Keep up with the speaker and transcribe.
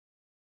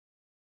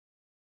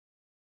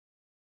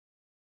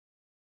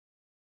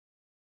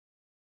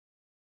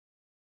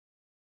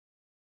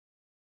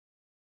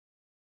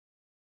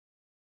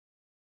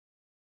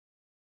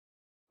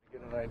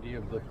Get an idea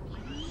of the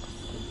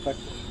effect.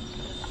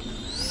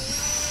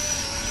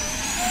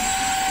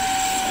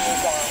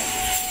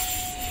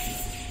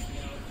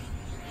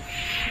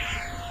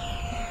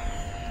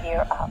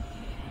 Gear up.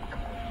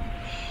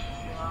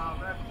 Wow,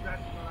 that's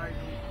what I do.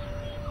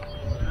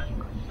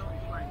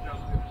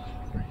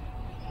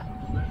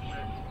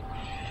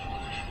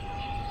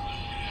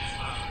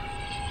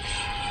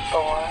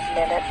 Four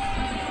minutes.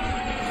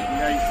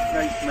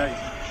 Nice.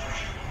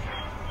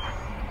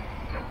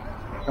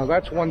 Now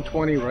that's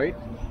 120, right?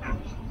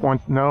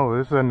 No,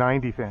 this is a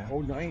 90 fan.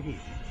 Oh, 90.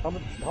 How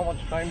much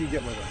time do you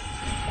get with it?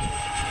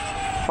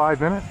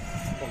 5 minutes.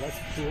 Oh, that's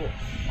cool.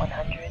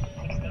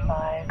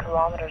 165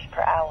 kilometers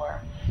per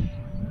hour.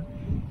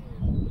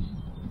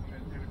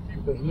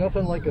 There's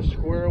nothing like a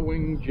square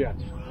wing jet.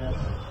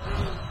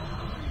 Yeah.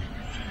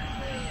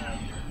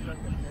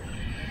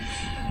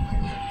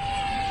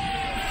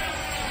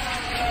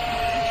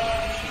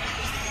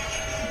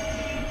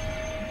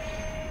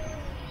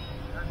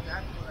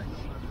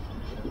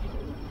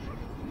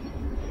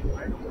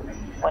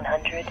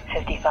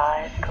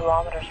 155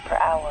 kilometers per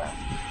hour.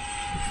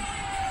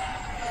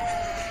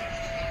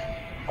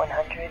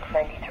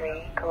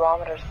 193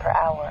 kilometers per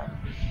hour.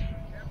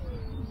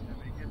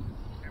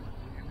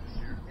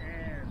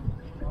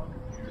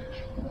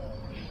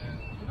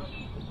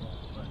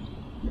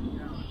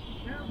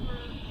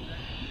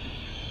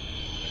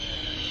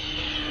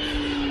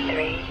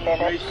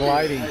 Minutes.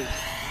 Gliding.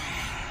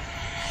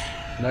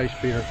 Nice,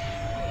 Peter.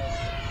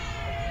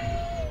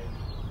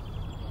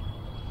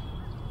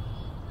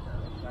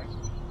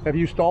 Have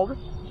you stalled it?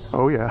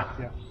 Oh yeah.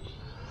 Yeah.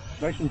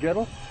 Nice and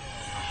gentle?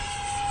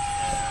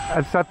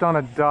 I've stepped on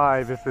a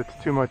dive if it's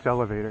too much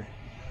elevator.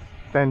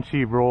 Then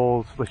she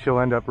rolls, she'll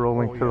end up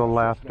rolling to the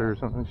left or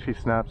something. She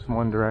snaps in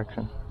one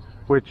direction.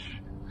 Which,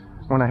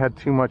 when I had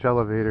too much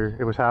elevator,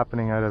 it was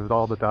happening out of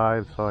all the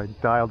dives, so I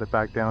dialed it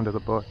back down to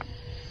the book.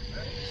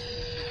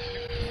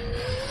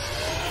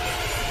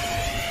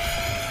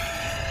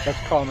 That's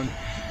common.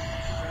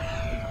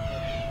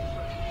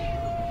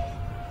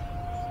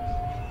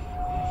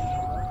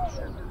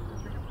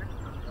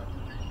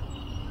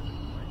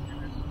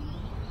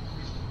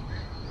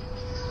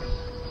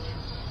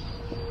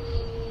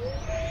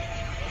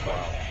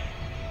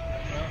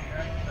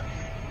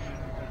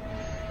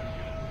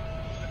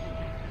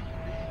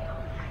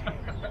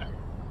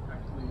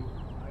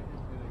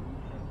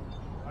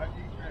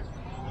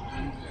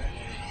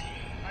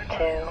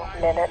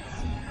 Minutes.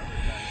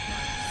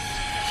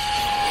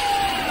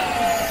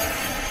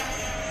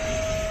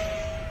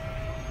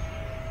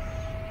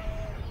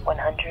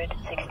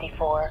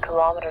 .164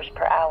 kilometers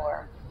per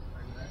hour.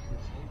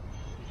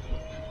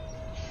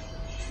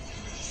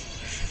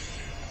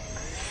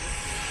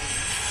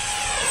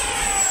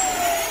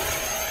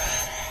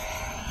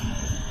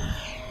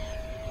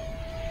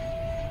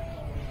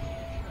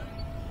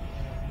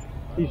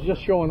 He's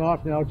just showing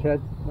off now,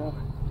 Ted.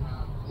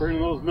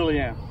 Burning those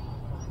milliamps.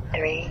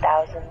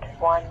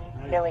 3001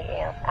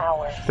 milliamp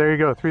hours. There you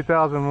go,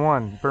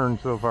 3001 burned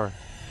so far.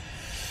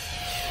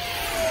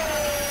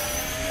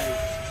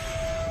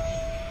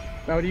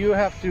 Now, do you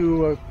have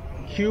to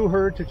cue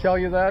her to tell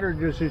you that, or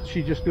does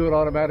she just do it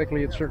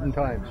automatically at certain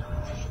times?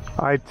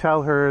 I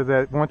tell her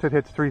that once it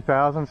hits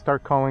 3000,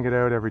 start calling it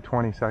out every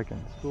 20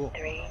 seconds. Cool.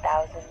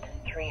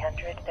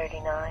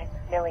 3,339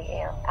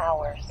 milliamp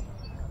hours.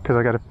 Because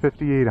I got a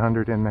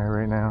 5800 in there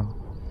right now.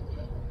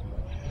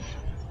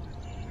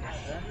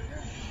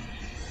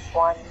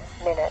 1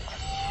 minute.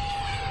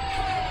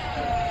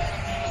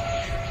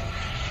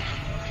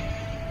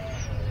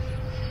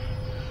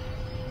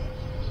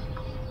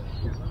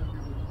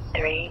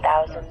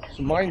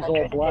 So mine's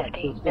all black.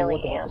 3,650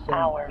 milliamp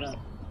hours.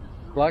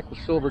 Black with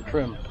silver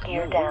trim.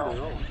 Gear down.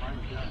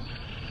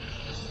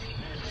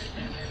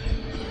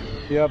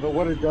 Yeah, but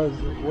what it does,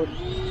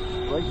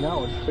 right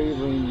now it's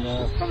favoring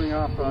Coming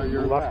off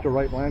your left to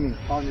right landing.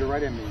 On your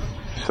right, I mean.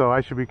 So I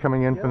should be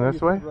coming in from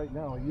this way? Right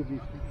now, you'd be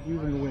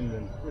using the wind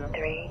in.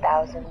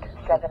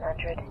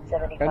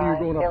 3,775 And you're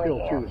going uphill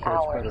too, milliamp so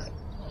hours. it's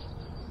better.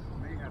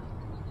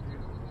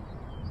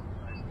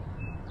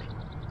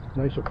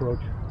 Nice approach.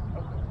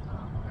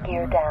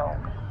 Gear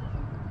down.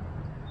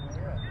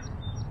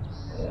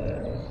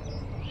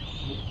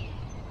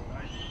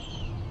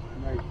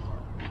 Nice.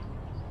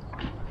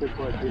 Good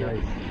boy,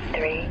 Peter.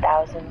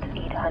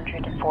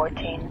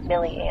 3,814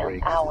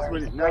 milliamp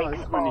hours. Now this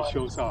is when he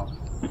shows off.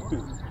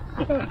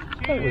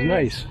 That was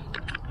nice.